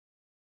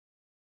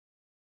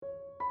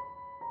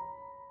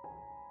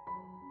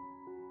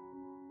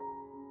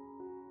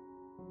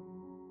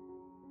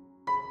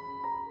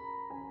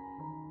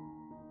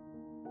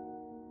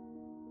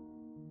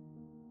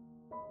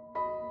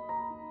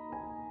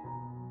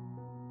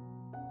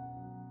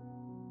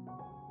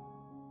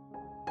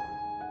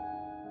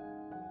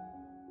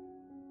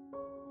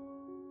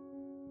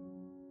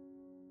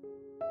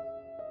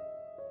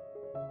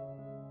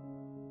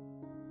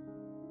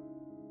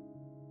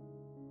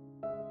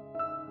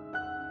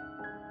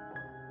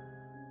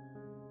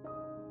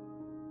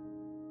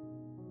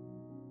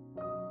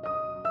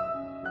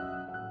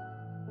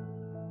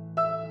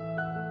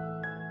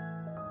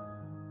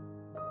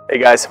Hey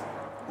guys,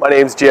 my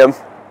name's Jim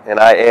and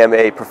I am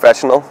a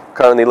professional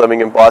currently living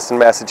in Boston,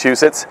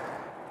 Massachusetts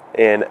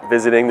and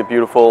visiting the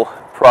beautiful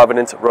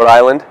Providence, Rhode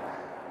Island.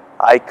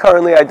 I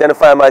currently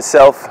identify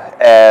myself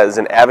as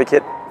an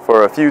advocate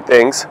for a few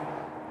things.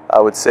 I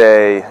would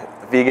say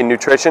vegan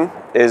nutrition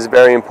is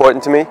very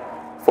important to me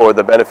for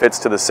the benefits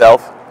to the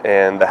self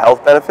and the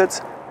health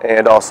benefits,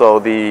 and also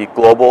the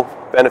global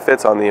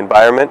benefits on the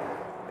environment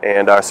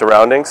and our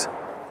surroundings.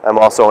 I'm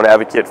also an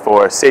advocate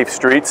for safe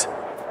streets,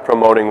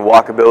 promoting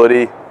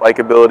walkability,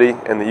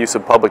 bikeability, and the use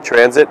of public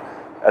transit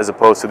as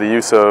opposed to the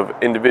use of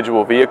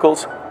individual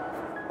vehicles.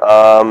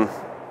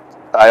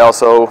 I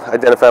also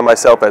identify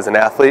myself as an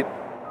athlete.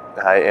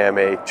 I am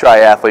a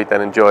triathlete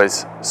that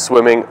enjoys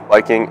swimming,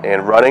 biking,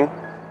 and running.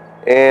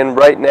 And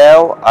right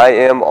now I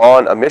am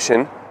on a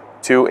mission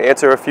to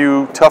answer a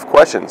few tough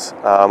questions.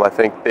 I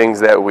think things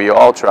that we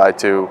all try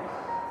to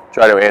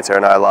answer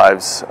in our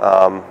lives.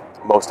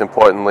 Most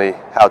importantly,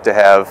 how to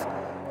have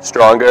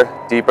stronger,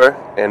 deeper,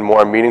 and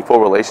more meaningful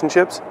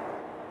relationships,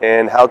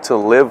 and how to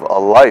live a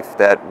life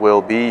that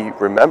will be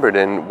remembered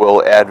and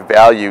will add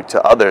value to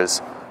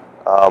others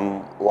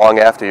long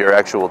after your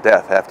actual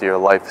death, after your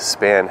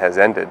lifespan has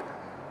ended.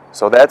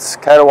 So that's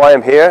kind of why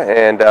I'm here,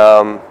 and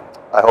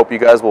I hope you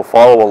guys will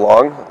follow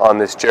along on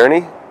this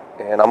journey,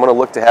 and I'm going to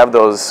look to have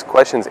those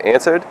questions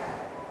answered,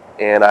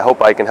 and I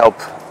hope I can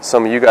help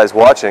some of you guys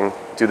watching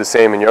do the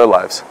same in your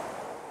lives.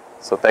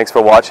 So thanks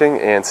for watching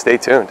and stay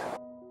tuned.